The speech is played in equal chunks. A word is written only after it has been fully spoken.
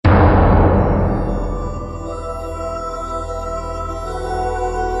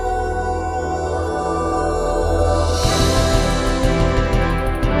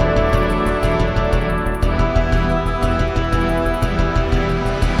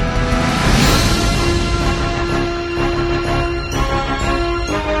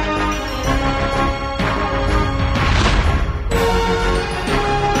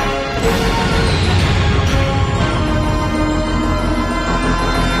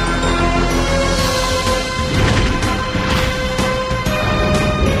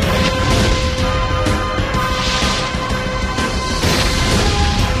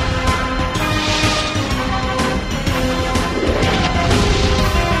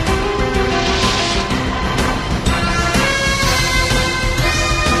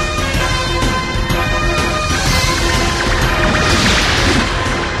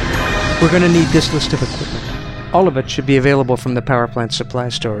We're gonna need this list of equipment. All of it should be available from the power plant supply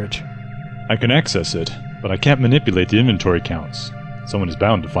storage. I can access it, but I can't manipulate the inventory counts. Someone is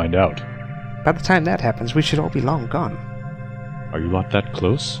bound to find out. By the time that happens, we should all be long gone. Are you lot that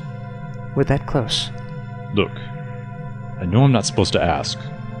close? We're that close. Look, I know I'm not supposed to ask.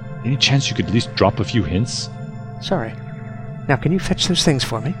 Any chance you could at least drop a few hints? Sorry. Now, can you fetch those things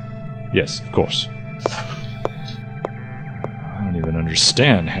for me? Yes, of course. I don't even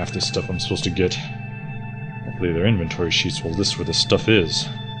understand half this stuff I'm supposed to get. Hopefully their inventory sheets will list where this stuff is.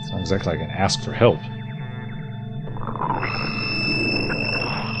 It's not exactly I can ask for help.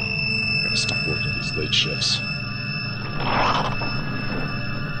 Gotta stop working these late shifts.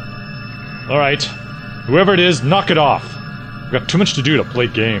 Alright, whoever it is, knock it off! I've got too much to do to play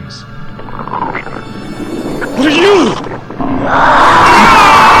games. What are you?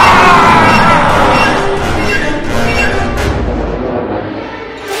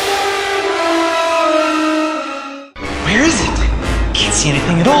 Where is it? Can't see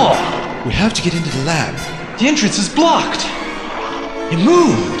anything at all. We have to get into the lab. The entrance is blocked. It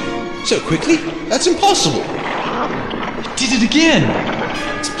moved. So quickly? That's impossible. It did it again.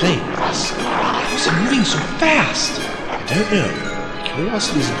 It's playing with us. How is it moving so fast? I don't know. My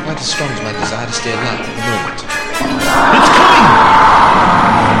curiosity isn't quite as strong as my desire to stay alive at the moment. It's coming!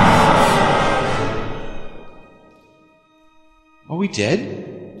 Are we dead?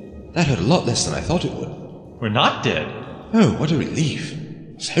 That hurt a lot less than I thought it would. We're not dead. Oh, what a relief.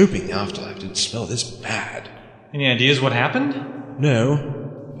 I was hoping the afterlife didn't smell this bad. Any ideas what happened? No,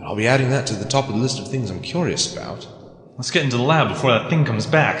 but I'll be adding that to the top of the list of things I'm curious about. Let's get into the lab before that thing comes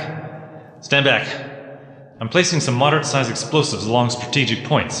back. Stand back. I'm placing some moderate-sized explosives along strategic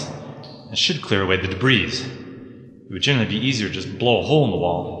points. It should clear away the debris. It would generally be easier to just blow a hole in the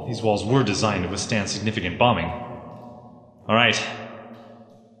wall. These walls were designed to withstand significant bombing. Alright.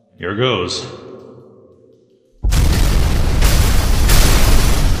 Here goes.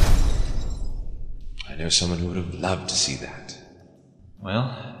 I know someone who would have loved to see that.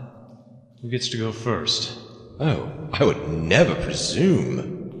 Well, who gets to go first? Oh, I would never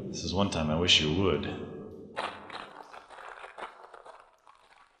presume. This is one time I wish you would.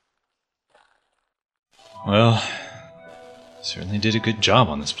 Well, certainly did a good job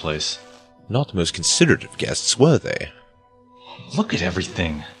on this place. Not the most considerate of guests, were they? Look at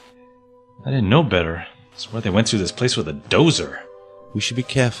everything. I didn't know better. I swear they went through this place with a dozer. We should be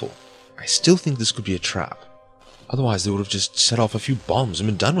careful. I still think this could be a trap. Otherwise they would have just set off a few bombs and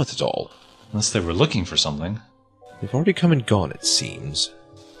been done with it all. Unless they were looking for something. They've already come and gone, it seems.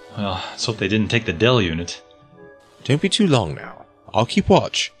 Well, let's hope they didn't take the Dell unit. Don't be too long now. I'll keep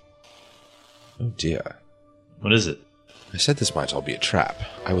watch. Oh dear. What is it? I said this might all be a trap.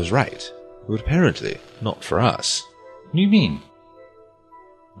 I was right. But apparently, not for us. What do you mean?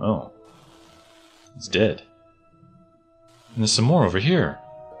 Oh. He's dead. And there's some more over here.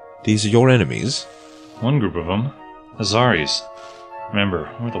 These are your enemies? One group of them. Hazzaris. Remember,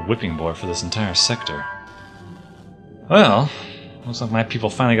 we're the whipping boy for this entire sector. Well, looks like my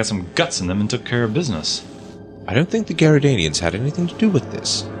people finally got some guts in them and took care of business. I don't think the Garadanians had anything to do with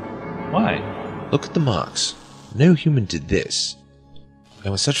this. Why? Look at the marks. No human did this.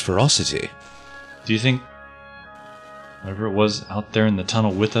 And with such ferocity. Do you think whatever it was out there in the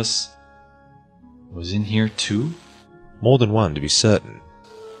tunnel with us was in here too? More than one, to be certain.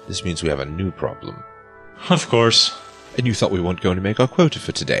 This means we have a new problem. Of course. And you thought we weren't going to make our quota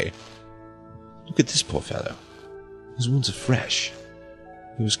for today. Look at this poor fellow. His wounds are fresh.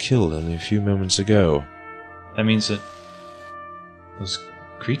 He was killed only a few moments ago. That means that those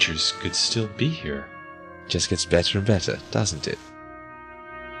creatures could still be here. Just gets better and better, doesn't it?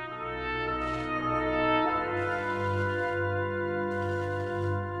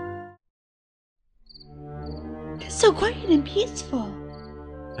 It's so quiet and peaceful.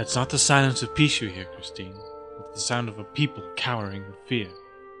 That's not the silence of peace you hear, Christine. It's the sound of a people cowering in fear.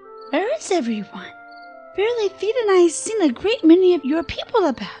 Where is everyone? Barely Feet and I have seen a great many of your people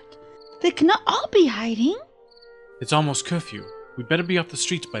about. They cannot all be hiding. It's almost curfew. We'd better be off the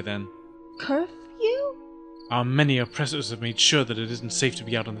streets by then. Curfew? Our many oppressors have made sure that it isn't safe to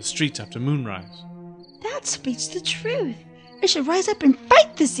be out on the streets after moonrise. That speaks the truth. We should rise up and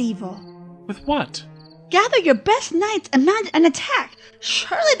fight this evil. With what? Gather your best knights and mount an attack.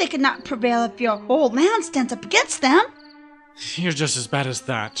 Surely they cannot prevail if your whole land stands up against them. You're just as bad as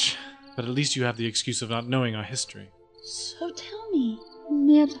that, but at least you have the excuse of not knowing our history. So tell me,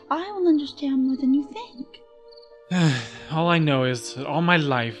 maybe I will understand more than you think. All I know is that all my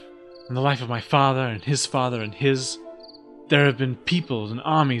life, and the life of my father and his, there have been peoples and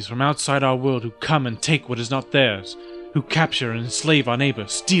armies from outside our world who come and take what is not theirs, who capture and enslave our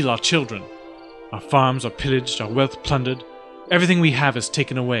neighbors, steal our children. Our farms are pillaged, our wealth plundered. Everything we have is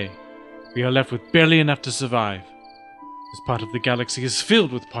taken away. We are left with barely enough to survive. This part of the galaxy is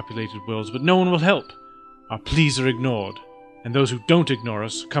filled with populated worlds, but no one will help. Our pleas are ignored, and those who don't ignore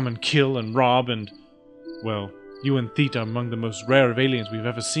us come and kill and rob and... well, you and Theta are among the most rare of aliens we've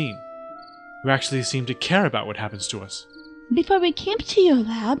ever seen, who actually seem to care about what happens to us. Before we came to your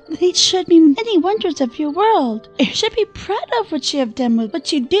lab, they showed me many wonders of your world. You should be proud of what you have done with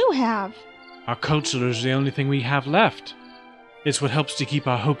what you do have. Our culture is the only thing we have left. It's what helps to keep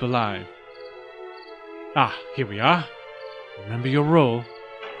our hope alive. Ah, here we are. Remember your role.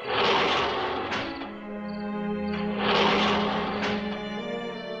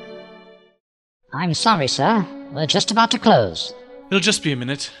 I'm sorry, sir. We're just about to close. It'll just be a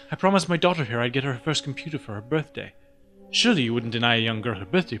minute. I promised my daughter here I'd get her first computer for her birthday. Surely you wouldn't deny a young girl her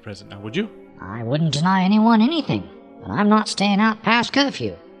birthday present now, would you? I wouldn't deny anyone anything, but I'm not staying out past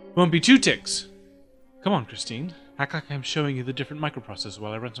curfew. Won't be 2 ticks. Come on, Christine. Act like I'm showing you the different microprocessors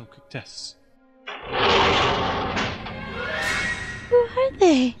while I run some quick tests. Who are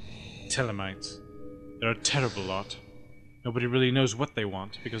they? Telemites. They're a terrible lot. Nobody really knows what they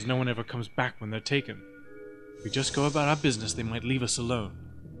want, because no one ever comes back when they're taken. If we just go about our business, they might leave us alone.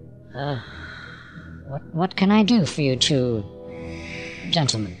 What can I do for you two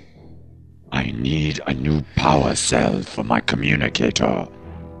gentlemen? I need a new power cell for my communicator.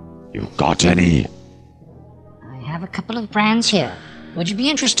 You got any? I have a couple of brands here. Would you be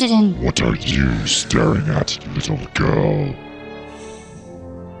interested in... What are you staring at, little girl?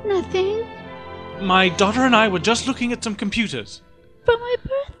 Nothing. My daughter and I were just looking at some computers. For my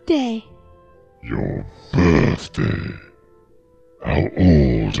birthday. Your birthday? How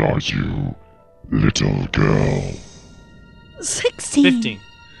old are you, little girl? 16. 15.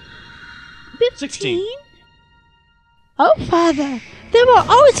 15? 16. Oh, Father, they were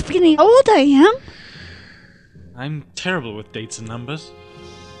always forgetting how old I am. I'm terrible with dates and numbers.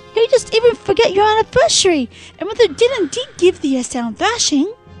 You just even forget your anniversary, and Mother did indeed give thee a sound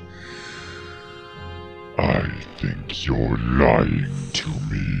thrashing. I think you're lying to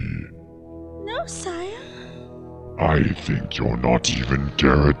me. No, sire. I think you're not even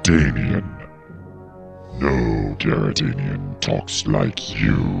Garradanian. No Garradanian talks like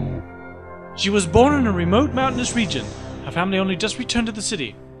you. She was born in a remote mountainous region. Her family only just returned to the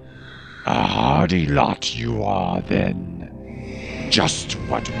city. A hardy lot you are, then. Just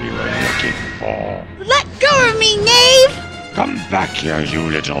what we were looking for. Let go of me, knave! Come back here, you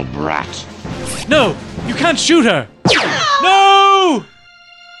little brat. No! You can't shoot her! No!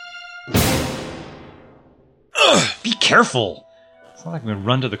 Be careful! It's not like I'm gonna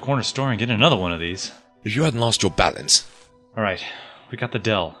run to the corner store and get another one of these. If you hadn't lost your balance, Alright, we got the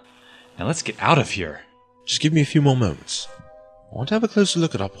Dell. Now let's get out of here. just give me a few more moments. I want to have a closer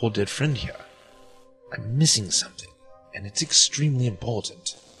look at our poor dead friend here. I'm missing something, and it's extremely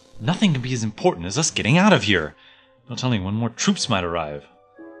important. Nothing can be as important as us getting out of here. No telling when more troops might arrive.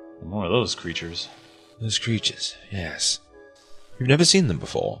 And more of those creatures. Those creatures, yes. You've never seen them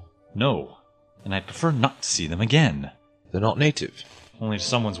before. No. And I'd prefer not to see them again. They're not native. Only to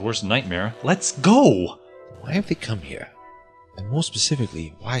someone's worst nightmare. Let's go! Why have they come here? And more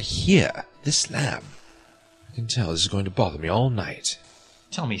specifically, why here? This lab? I can tell this is going to bother me all night.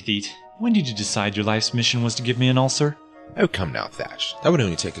 Tell me, Theet, when did you decide your life's mission was to give me an ulcer? Oh, come now, Thatch. That would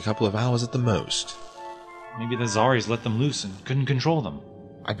only take a couple of hours at the most. Maybe the Hazzaris let them loose and couldn't control them.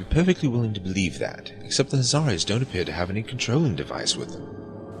 I'd be perfectly willing to believe that, except the Hazzaris don't appear to have any controlling device with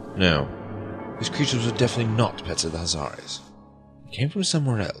them. No, these creatures were definitely not pets of the Hazzaris. They came from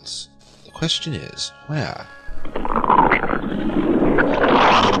somewhere else. The question is, where?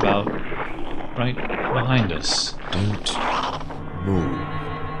 How about right behind us? Don't move.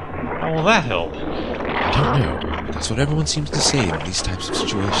 How will that help? I don't know, but that's what everyone seems to say in these types of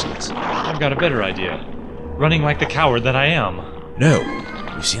situations. I've got a better idea. Running like the coward that I am. No,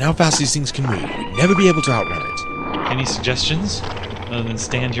 we've seen how fast these things can move. We'd never be able to outrun it. Any suggestions? Other than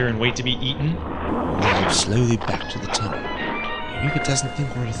stand here and wait to be eaten? We'll move slowly back to the tunnel. Maybe if it doesn't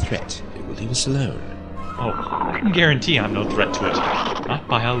think we're a threat, it will leave us alone. Oh, I can guarantee I'm no threat to it. Not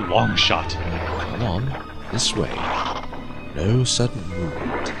by a long shot. Come on, this way. No sudden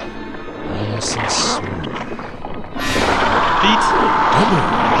movement. Nice and smooth. Feet! Don't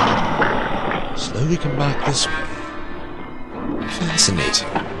move. Slowly come back this way. Fascinating.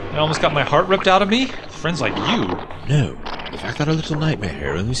 I almost got my heart ripped out of me? Friends like you. No, the fact that our little nightmare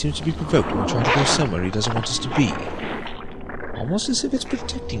here only seems to be provoked when we try to go somewhere he doesn't want us to be. Almost as if it's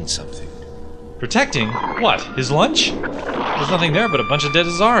protecting something. Protecting? What? His lunch? There's nothing there but a bunch of dead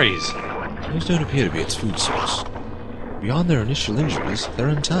Hazzaris. Those don't appear to be its food source. Beyond their initial injuries, they're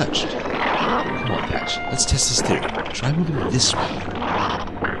untouched. Come on, Patch, let's test this theory. Try moving this way.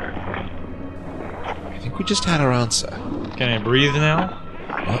 I think we just had our answer. Can I breathe now?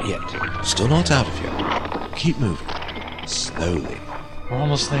 Not yet. Still not out of here. Keep moving. Slowly. We're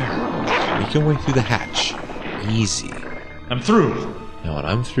almost there. Make your way through the hatch. Easy. I'm through. Now when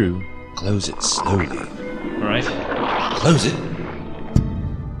I'm through, close it slowly. Alright. Close it!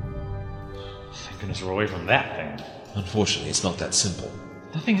 Thank goodness we're away from that thing. Unfortunately, it's not that simple.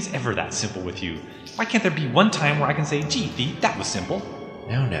 Nothing is ever that simple with you. Why can't there be one time where I can say, gee, Thief, that was simple?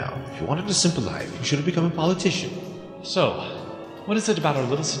 Now, if you wanted a simple life, you should have become a politician. So, what is it about our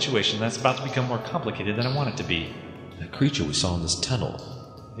little situation that's about to become more complicated than I want it to be? That creature we saw in this tunnel.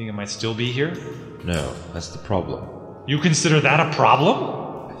 You think it might still be here? No, that's the problem. You consider that a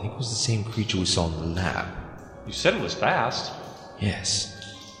problem? I think it was the same creature we saw in the lab. You said it was fast. Yes.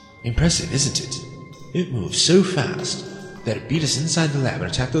 Impressive, isn't it? It moved so fast that it beat us inside the lab and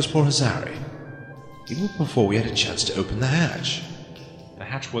attacked those poor Hazzari. Even before we had a chance to open the hatch. The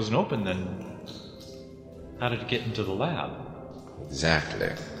hatch wasn't open, then how did it get into the lab? Exactly.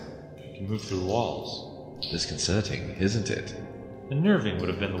 It can move through walls. Disconcerting, isn't it? Unnerving would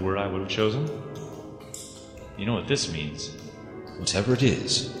have been the word I would have chosen. You know what this means. Whatever it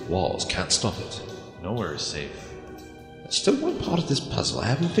is, walls can't stop it. Nowhere is safe. There's still one part of this puzzle I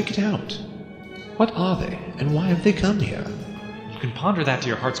haven't figured out. What are they, and why have they come here? You can ponder that to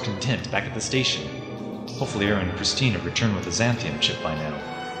your heart's content back at the station. Hopefully Aaron and Christine have returned with a Xanthium chip by now.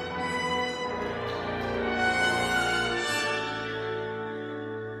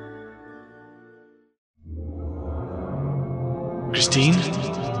 Christine?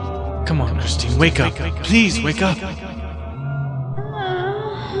 Come on, Christine, wake up. Please, wake up.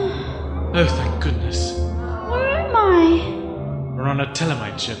 Oh, thank goodness. Where am I? We're on a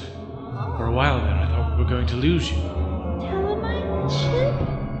telemite ship. For a while there, I thought we were going to lose you. Telemite ship?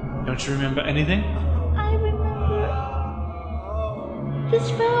 Don't you remember anything? I remember. This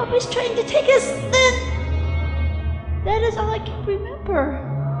fellow was trying to take us then. That is all I can remember.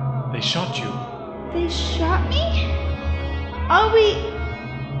 They shot you. They shot me? Are we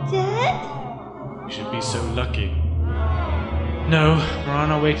dead? You should be so lucky. No, we're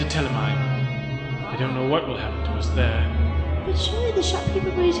on our way to Telemine. I don't know what will happen to us there. But surely the shop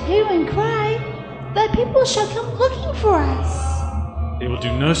people will hear and cry. That people shall come looking for us. They will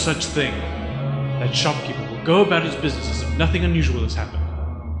do no such thing. That shopkeeper will go about his business as if nothing unusual has happened.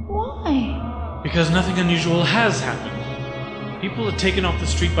 Why? Because nothing unusual has happened. People are taken off the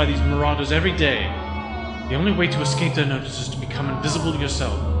street by these marauders every day. The only way to escape their notice is to become invisible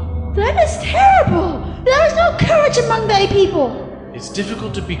yourself. That is terrible! There is no courage among thy people! It's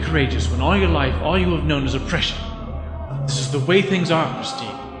difficult to be courageous when all your life all you have known is oppression. This is the way things are,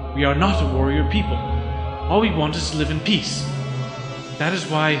 Christine. We are not a warrior people. All we want is to live in peace. That is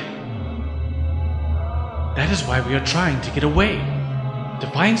why we are trying to get away. To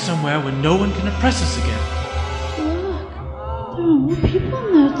find somewhere where no one can oppress us again. Look, there are more people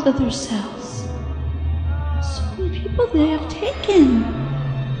in those other cells. So many people they have taken.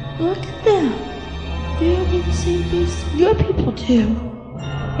 Look at them. They are being the same face your people do.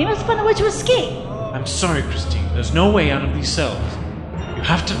 They must find a way to escape. I'm sorry, Christine. There's no way out of these cells. You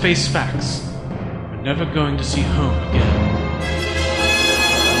have to face facts. We're never going to see home again.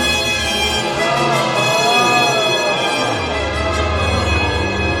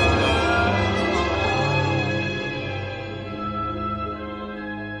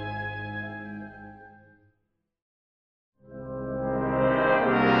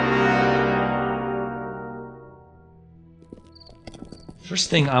 First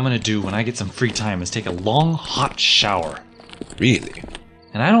thing I'm gonna do when I get some free time is take a long, hot shower. Really?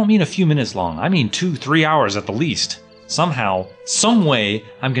 And I don't mean a few minutes long, I mean 2-3 hours at the least. Somehow, some way,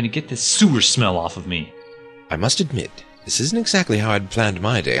 I'm gonna get this sewer smell off of me. I must admit, this isn't exactly how I'd planned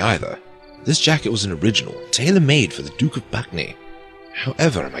my day either. This jacket was an original, tailor-made for the Duke of Buckney.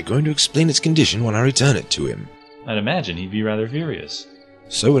 However, am I going to explain its condition when I return it to him? I'd imagine he'd be rather furious.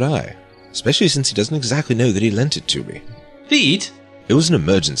 So would I, especially since he doesn't exactly know that he lent it to me. Feet? It was an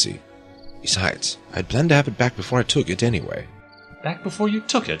emergency. Besides, I'd planned to have it back before I took it anyway. Back before you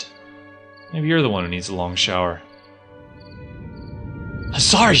took it? Maybe you're the one who needs a long shower.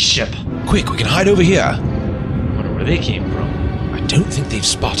 Hazzari ship! Quick, we can hide over here! I wonder where they came from. I don't think they've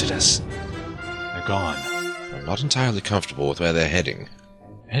spotted us. They're gone. I'm not entirely comfortable with where they're heading.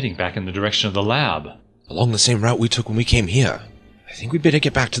 Heading back in the direction of the lab. Along the same route we took when we came here. I think we'd better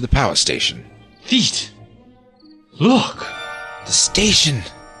get back to the power station. Feet! Look! The station!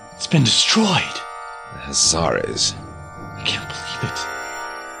 It's been destroyed! The Hazzaris. I can't believe it.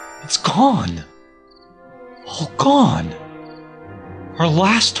 It's gone! All gone. Our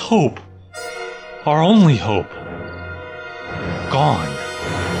last hope. Our only hope. Gone.